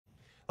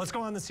Let's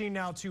go on the scene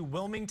now to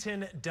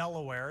Wilmington,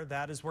 Delaware.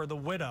 That is where the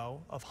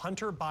widow of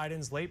Hunter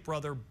Biden's late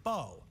brother,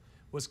 Beau,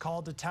 was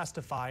called to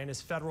testify in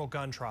his federal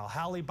gun trial.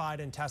 Hallie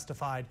Biden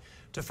testified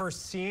to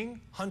first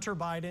seeing Hunter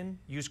Biden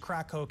use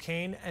crack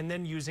cocaine and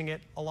then using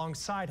it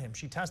alongside him.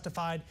 She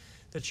testified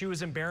that she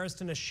was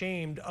embarrassed and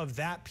ashamed of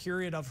that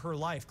period of her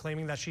life,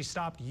 claiming that she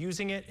stopped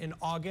using it in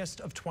August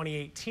of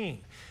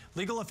 2018.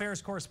 Legal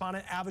affairs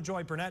correspondent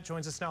Beau Burnett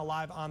joins us now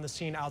live on the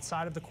scene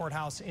outside of the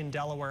courthouse in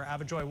Delaware.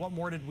 Beau, what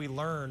more did we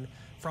learn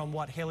from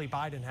what Hallie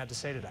Biden had to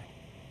say today?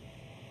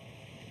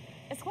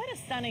 It's quite a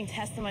stunning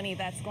testimony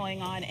that's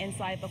going on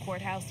inside the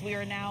courthouse. We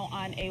are now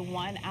on a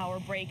 1-hour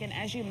break. And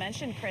as you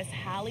mentioned, Chris,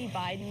 Hallie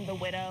Biden, the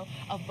widow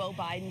of Beau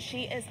Biden,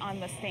 she is on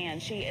the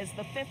stand. She is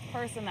the fifth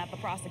person that the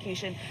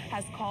prosecution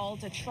has called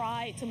to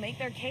try to make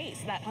their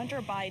case that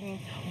Hunter Biden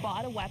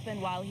bought a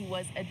weapon while he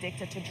was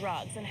addicted to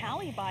drugs. And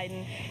Hallie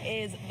Biden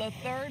is the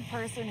third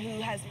person who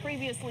has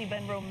previously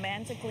been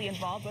romantically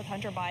involved with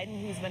Hunter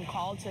Biden, who's been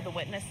called to the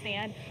witness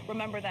stand.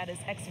 Remember that his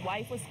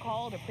ex-wife was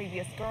called, a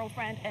previous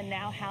girlfriend, and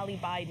now Hallie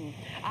Biden.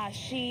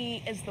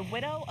 She is the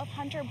widow of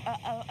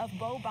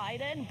Beau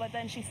Biden, but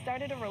then she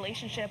started a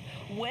relationship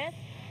with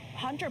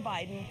Hunter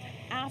Biden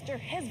after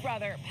his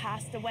brother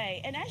passed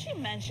away. And as you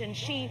mentioned,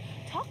 she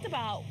talked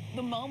about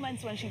the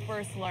moments when she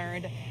first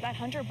learned that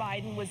Hunter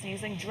Biden was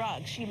using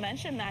drugs. She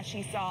mentioned that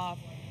she saw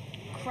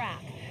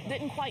crack.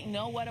 Didn't quite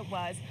know what it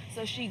was,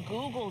 so she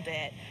Googled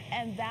it,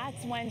 and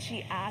that's when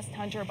she asked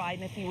Hunter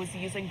Biden if he was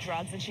using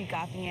drugs, and she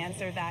got the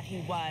answer that he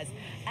was.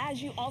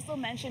 As you also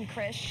mentioned,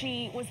 Chris,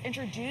 she was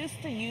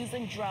introduced to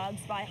using drugs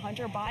by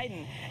Hunter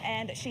Biden,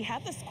 and she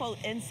had this quote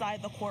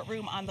inside the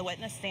courtroom on the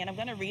witness stand. I'm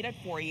going to read it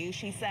for you.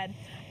 She said,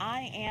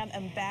 "I am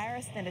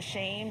embarrassed and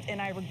ashamed,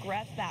 and I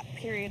regret that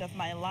period of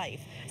my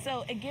life."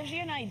 So it gives you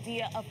an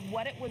idea of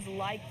what it was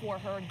like for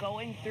her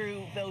going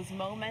through those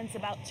moments,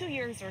 about 2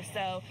 years or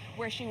so,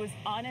 where she was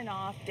on and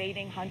off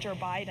dating Hunter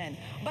Biden.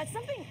 But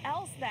something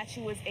else that she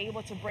was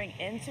able to bring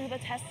into the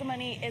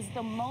testimony is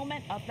the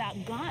moment of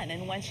that gun,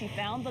 and when she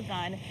found the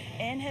gun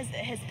in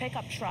his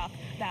pickup truck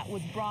that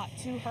was brought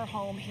to her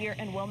home here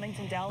in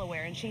Wilmington,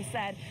 Delaware. And she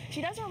said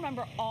she doesn't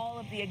remember all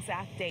of the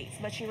exact dates,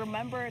 but she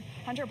remembered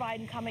Hunter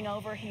Biden coming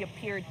over. He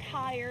appeared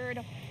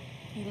tired.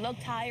 He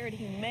looked tired.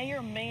 He may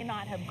or may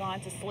not have gone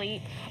to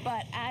sleep,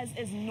 but as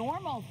is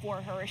normal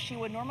for her, she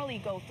would normally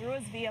go through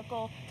his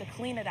vehicle to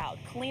clean it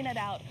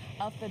out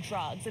of the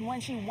drugs. And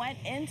when she went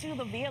into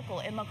the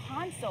vehicle, in the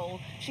console,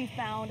 she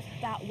found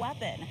that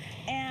weapon.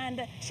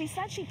 And she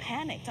said she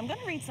panicked. I'm going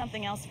to read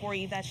something else for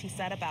you that she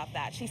said about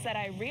that. She said,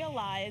 "I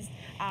realized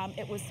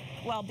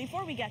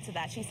before we get to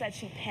that, she said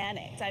she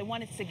panicked. I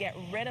wanted to get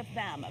rid of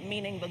them,"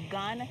 meaning the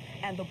gun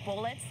and the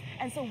bullets.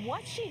 And so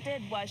what she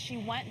did was she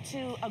went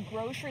to a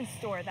grocery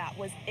store that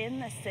was in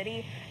the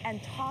city and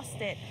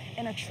tossed it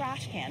in a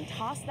trash can,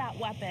 tossed that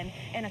weapon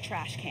in a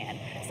trash can.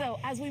 So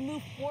as we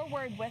move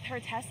forward with her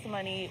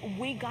testimony,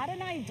 we got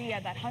an idea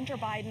that Hunter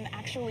Biden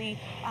actually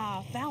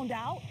found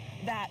out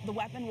that the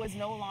weapon was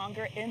no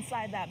longer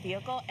inside that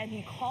vehicle, and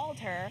he called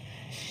her.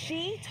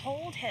 She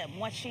told him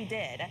what she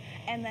did,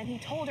 and then he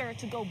told her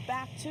to go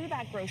back to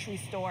that grocery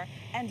store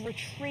and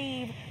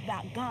retrieve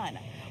that gun.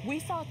 We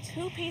saw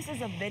two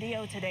pieces of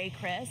video today,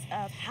 Chris,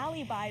 of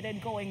Hallie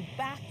Biden going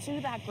back to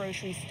that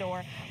grocery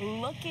store,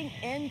 looking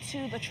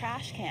into the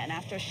trash can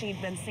after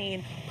she'd been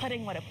seen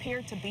putting what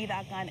appeared to be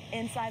that gun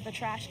inside the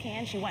trash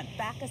can. She went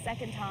back a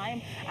second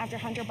time after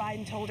Hunter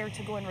Biden told her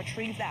to go and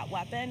retrieve that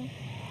weapon.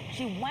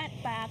 She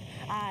went back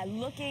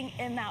looking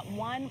in that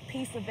one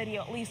piece of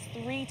video at least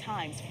 3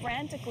 times,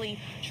 frantically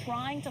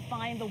trying to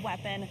find the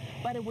weapon,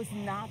 but it was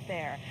not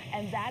there.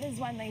 And that is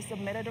when they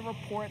submitted a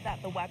report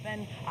that the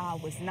weapon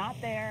was not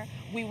there.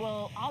 We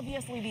will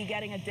obviously be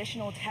getting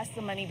additional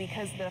testimony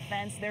because the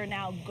defense, they're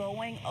now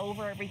going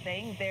over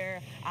everything.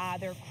 They're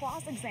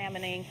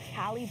cross-examining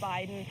Hallie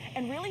Biden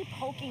and really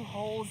poking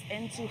holes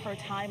into her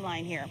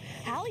timeline here.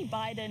 Hallie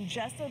Biden,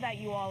 just so that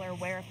you all are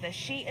aware of this,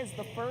 she is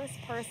the first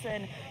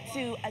person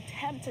to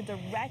attempt to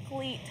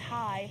directly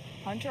tie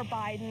Hunter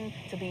Biden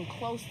to being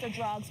close to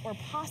drugs, or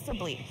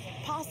possibly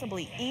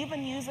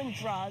even using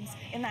drugs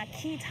in that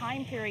key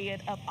time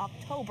period of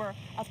October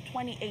of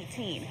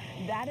 2018.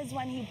 That is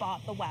when he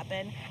bought the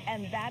weapon,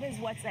 and that is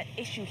what's at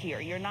issue here.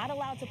 You're not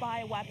allowed to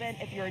buy a weapon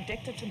if you're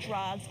addicted to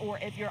drugs or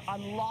if you're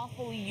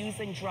unlawfully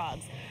using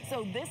drugs.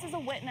 So this is a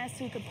witness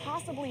who could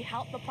possibly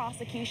help the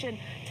prosecution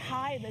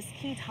tie this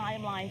key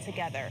timeline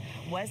together.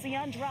 Was he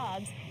on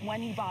drugs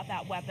when he bought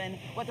that weapon?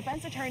 What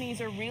defense attorneys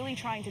are really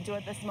trying to do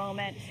at this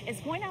moment is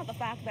point out the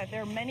fact that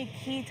there are many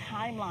key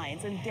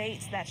timelines and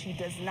dates that she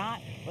does not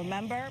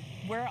remember.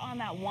 We're on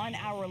that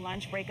 1-hour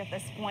lunch break at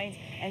this point,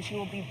 and she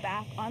will be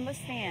back on the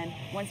stand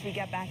once we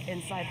get back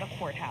inside the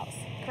courthouse.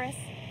 Chris?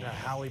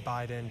 Hallie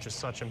Biden, just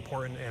such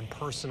important and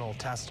personal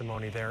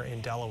testimony there in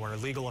Delaware.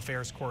 Legal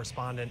affairs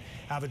correspondent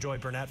Beau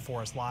Burnett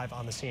for us live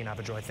on the scene.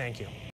 Beau, thank you.